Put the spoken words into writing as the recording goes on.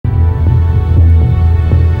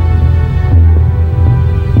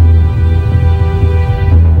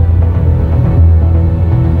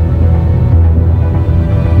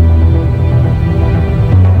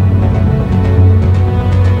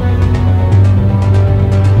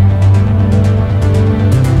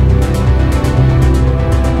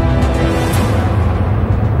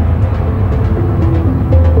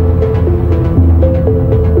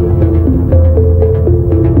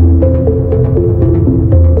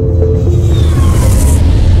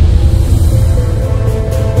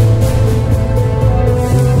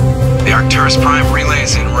First prime relay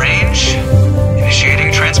is in range. Initiating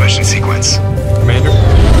a transmission sequence. Commander?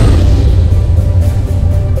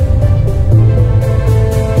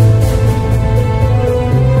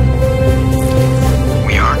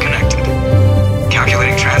 We are connected.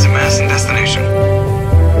 Calculating transit mass and destination.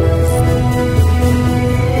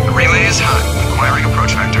 The relay is hot, acquiring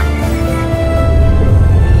approach vector.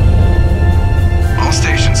 All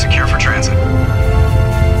stations secure for transit.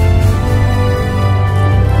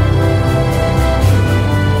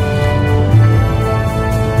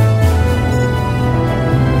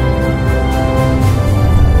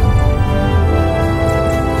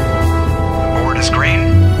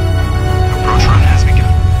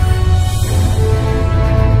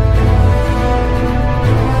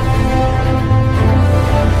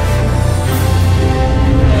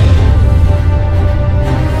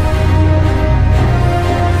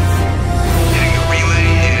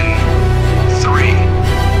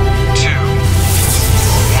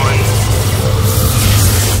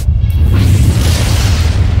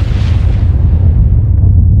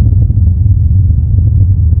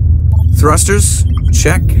 Thrusters,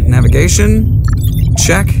 check. Navigation,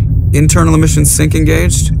 check. Internal emissions sync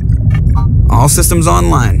engaged. All systems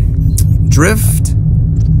online. Drift,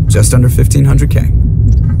 just under 1500K.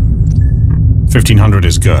 1500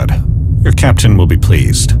 is good. Your captain will be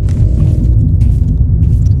pleased.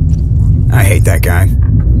 I hate that guy.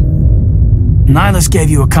 Nihilus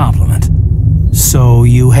gave you a compliment, so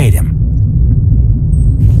you hate him.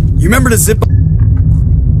 You remember to zip...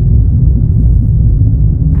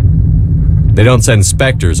 They don't send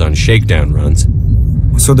Spectres on shakedown runs.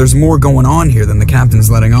 So there's more going on here than the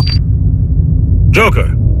captain's letting on.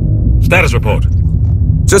 Joker, status report.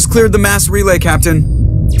 Just cleared the mass relay,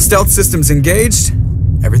 Captain. Stealth systems engaged.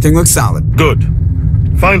 Everything looks solid. Good.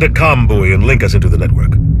 Find a comm buoy and link us into the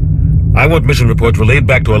network. I want mission reports relayed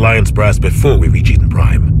back to Alliance Brass before we reach Eden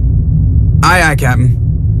Prime. Aye, aye, Captain.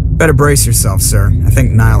 Better brace yourself, sir. I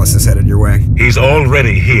think Nihilus is headed your way. He's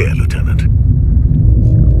already here, Lieutenant.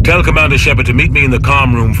 Tell Commander Shepard to meet me in the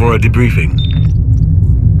comm room for a debriefing.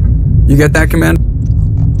 You get that, Commander?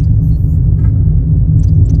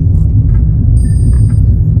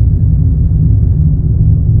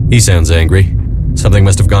 He sounds angry. Something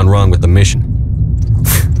must have gone wrong with the mission.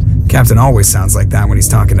 Captain always sounds like that when he's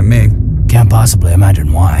talking to me. Can't possibly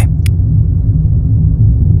imagine why.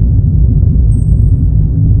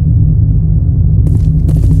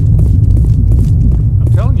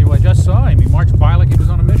 I'm telling you, I just saw him. He marched by like he was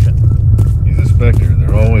on a mission. He's a Spectre.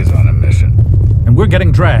 They're always on a mission. And we're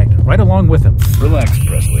getting dragged, right along with him. Relax,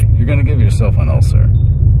 Presley. You're gonna give yourself an ulcer.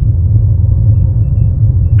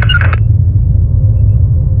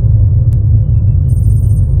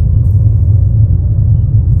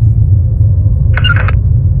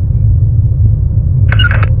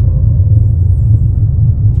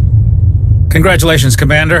 Congratulations,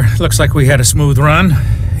 Commander. Looks like we had a smooth run.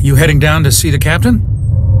 You heading down to see the captain?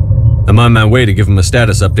 I'm on my way to give him a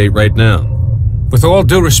status update right now. With all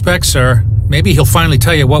due respect, sir, maybe he'll finally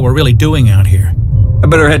tell you what we're really doing out here. I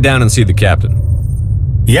better head down and see the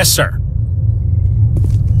captain. Yes, sir.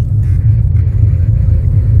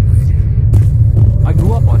 I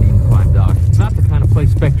grew up on Eden Prime, Doc. It's not the kind of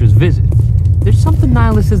place Spectres visit. There's something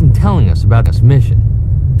Nihilus isn't telling us about this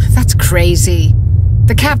mission. That's crazy.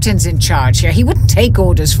 The captain's in charge here. He wouldn't take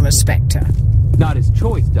orders from a Spectre. Not his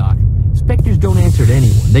choice, Doc. Spectres don't answer to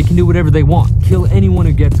anyone. They can do whatever they want. Kill anyone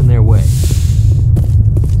who gets in their way.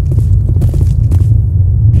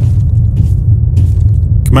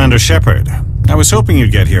 Commander Shepard, I was hoping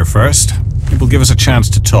you'd get here first. It will give us a chance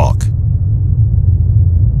to talk.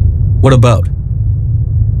 What about?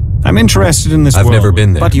 I'm interested in this I've world, never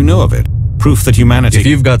been there. but you know of it. Proof that humanity... If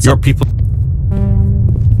you've got your people...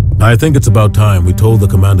 I think it's about time we told the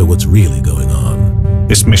commander what's really going on.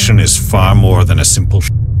 This mission is far more than a simple...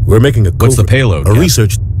 We're making a... What's the payload, A Cap?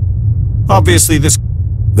 research... Obviously this...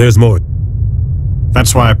 There's more.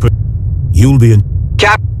 That's why I put... You'll be in...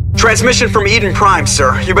 Cap, transmission from Eden Prime,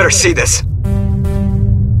 sir. You better see this.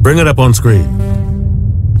 Bring it up on screen.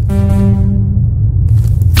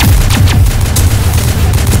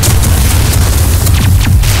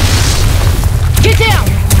 Get down!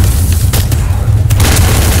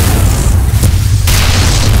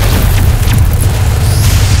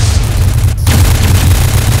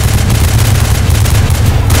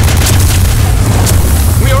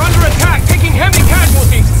 We are under attack, taking heavy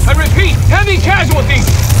casualties. I repeat, heavy casualties.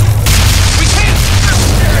 We can't...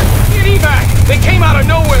 Need evac. They came out of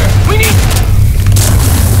nowhere. We need...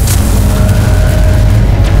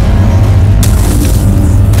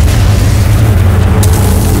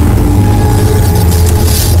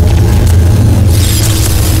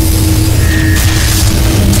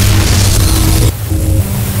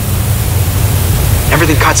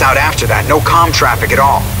 cuts out after that. No comm traffic at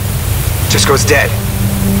all. Just goes dead.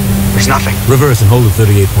 There's nothing. Reverse and hold at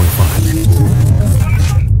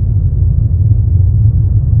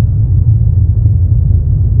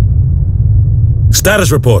 38.5.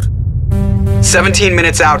 Status report. 17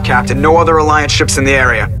 minutes out, Captain. No other Alliance ships in the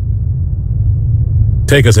area.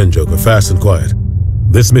 Take us in, Joker, fast and quiet.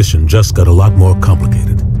 This mission just got a lot more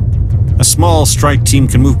complicated. A small strike team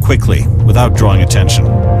can move quickly, without drawing attention.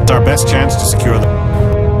 It's our best chance to secure the...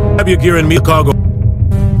 Have your gear and meet cargo.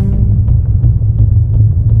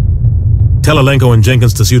 Tell Alenko and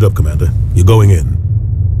Jenkins to suit up, Commander. You're going in.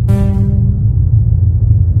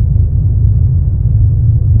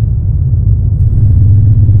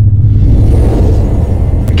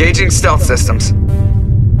 Engaging stealth systems.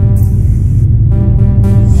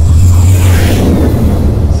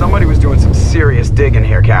 Somebody was doing some serious digging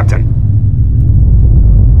here, Captain.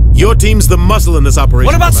 Your team's the muscle in this operation.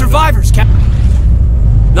 What about survivors, Captain?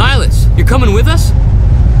 Nihilus, you're coming with us?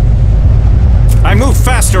 I move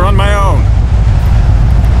faster on my own.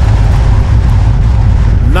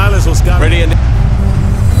 Nihilus was got ready and...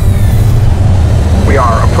 We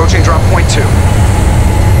are approaching drop point 2.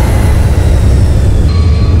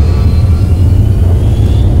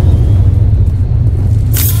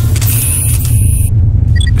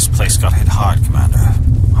 This place got hit hard, Commander.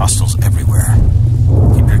 Hostiles everywhere.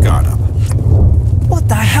 Keep your guard up. What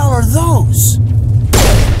the hell are those?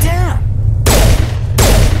 Damn!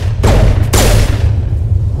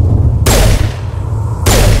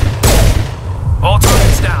 All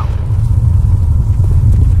targets down.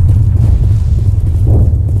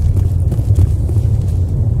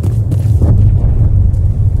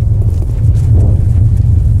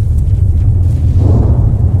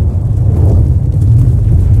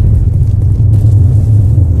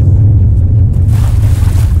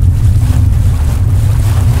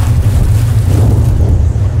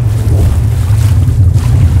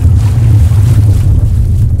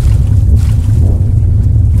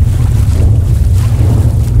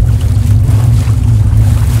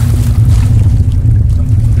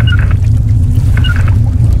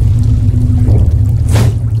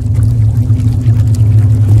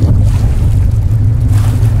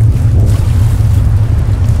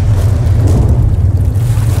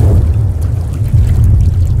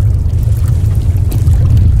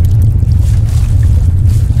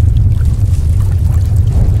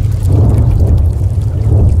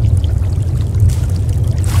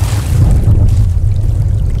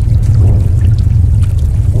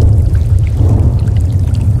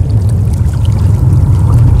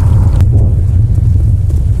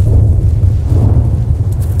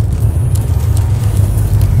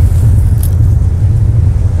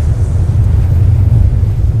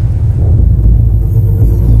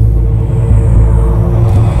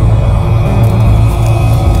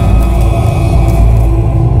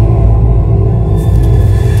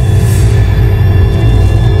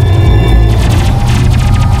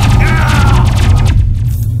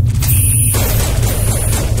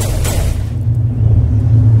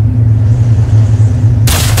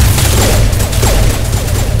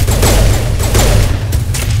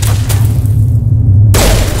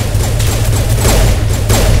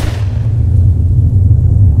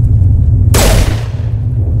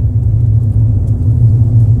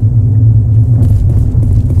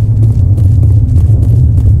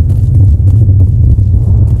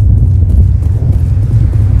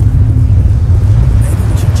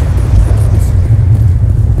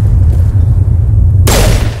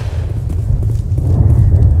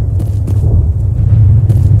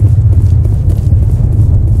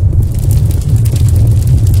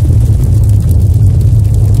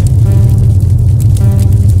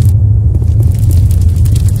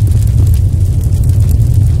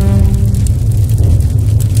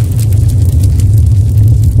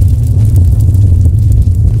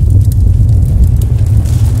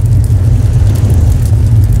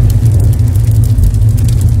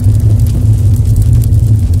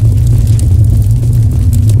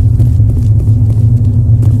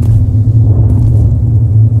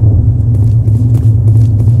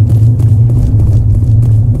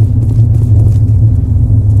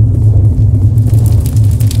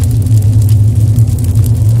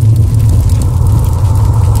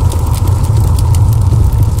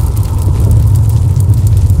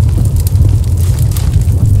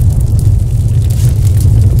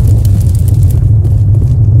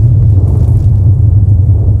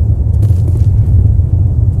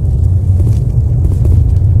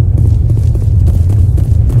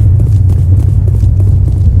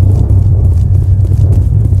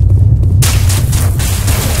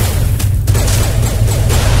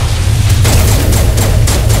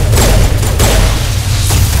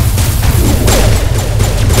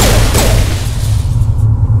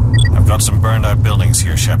 burned out buildings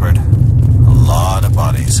here, Shepard. A lot of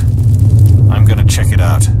bodies. I'm gonna check it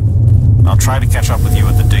out. I'll try to catch up with you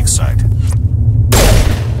at the dig site.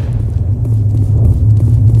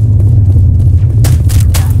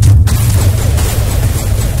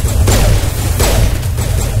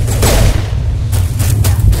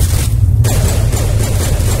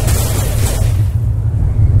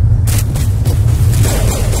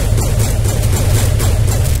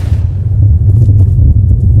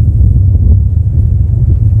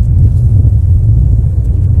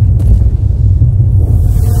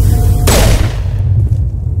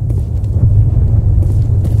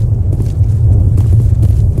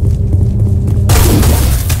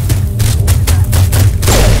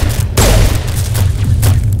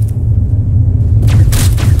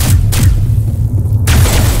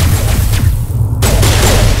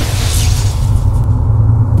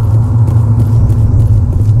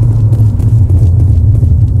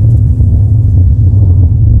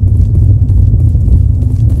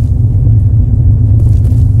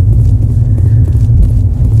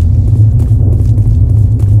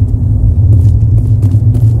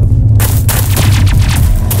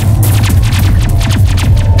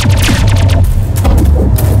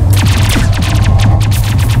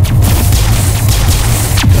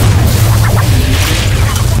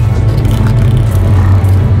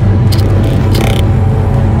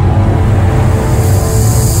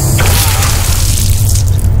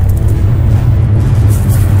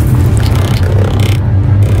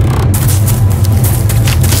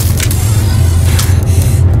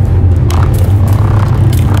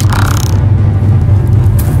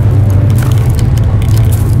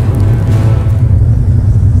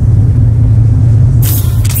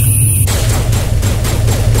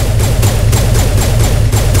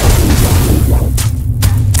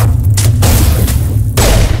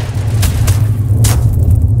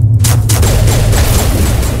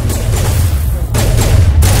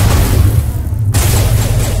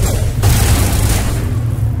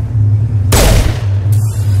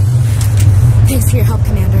 For your help,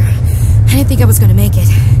 Commander. I didn't think I was going to make it.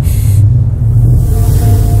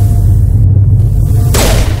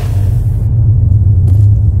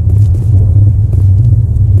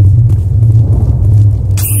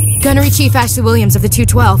 Gunnery Chief Ashley Williams of the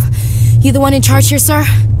 212. You the one in charge here, sir?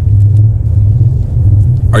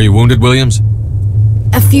 Are you wounded, Williams?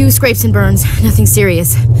 A few scrapes and burns. Nothing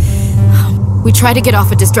serious. We tried to get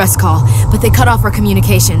off a distress call, but they cut off our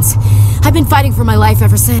communications. I've been fighting for my life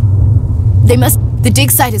ever since. They must... The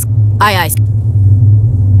dig site is... Aye.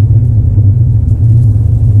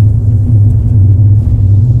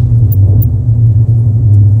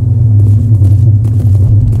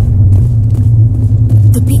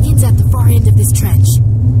 The beacon's at the far end of this trench.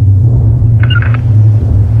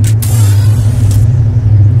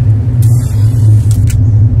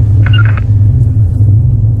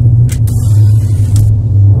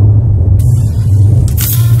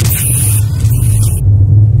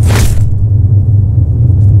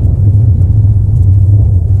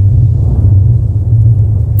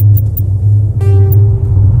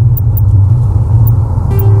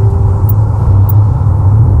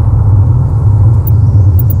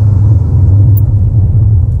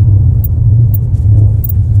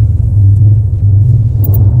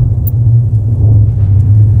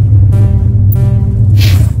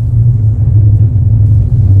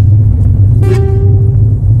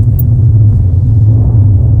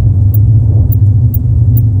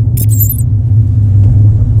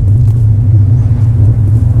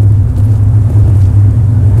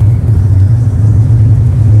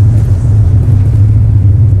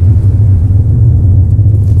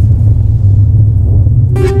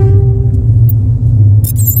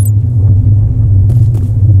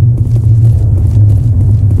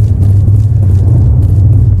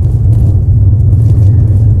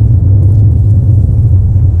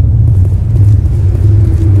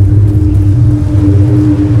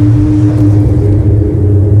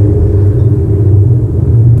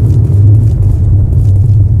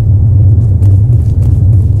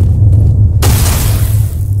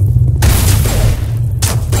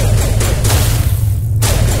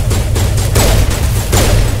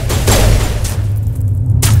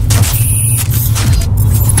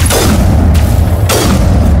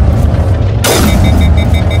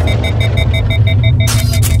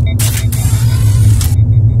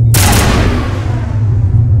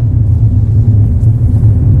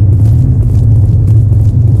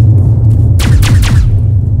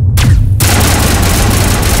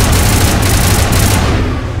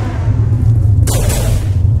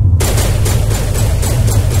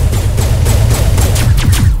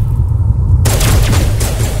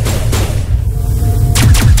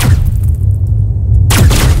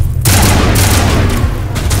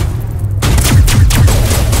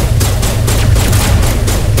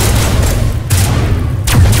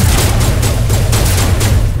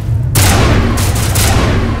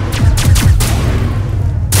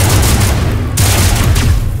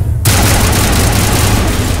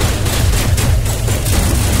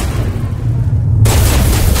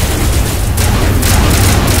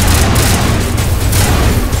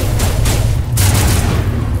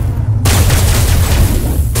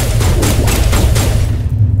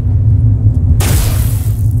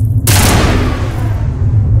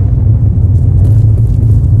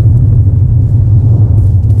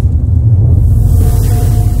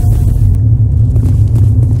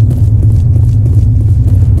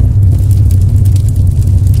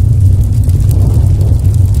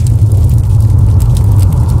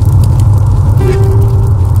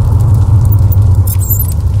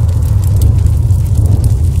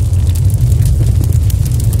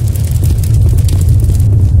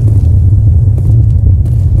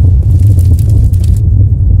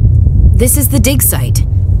 This is the dig site.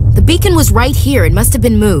 The beacon was right here. It must have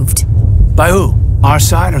been moved. By who? Our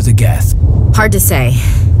side or the Geth? Hard to say.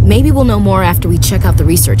 Maybe we'll know more after we check out the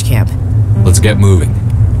research camp. Let's get moving.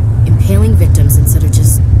 Impaling victims instead of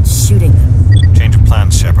just shooting them. Change of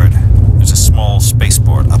plans, Shepard. There's a small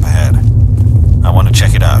spaceport up ahead. I want to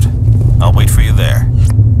check it out. I'll wait for you there.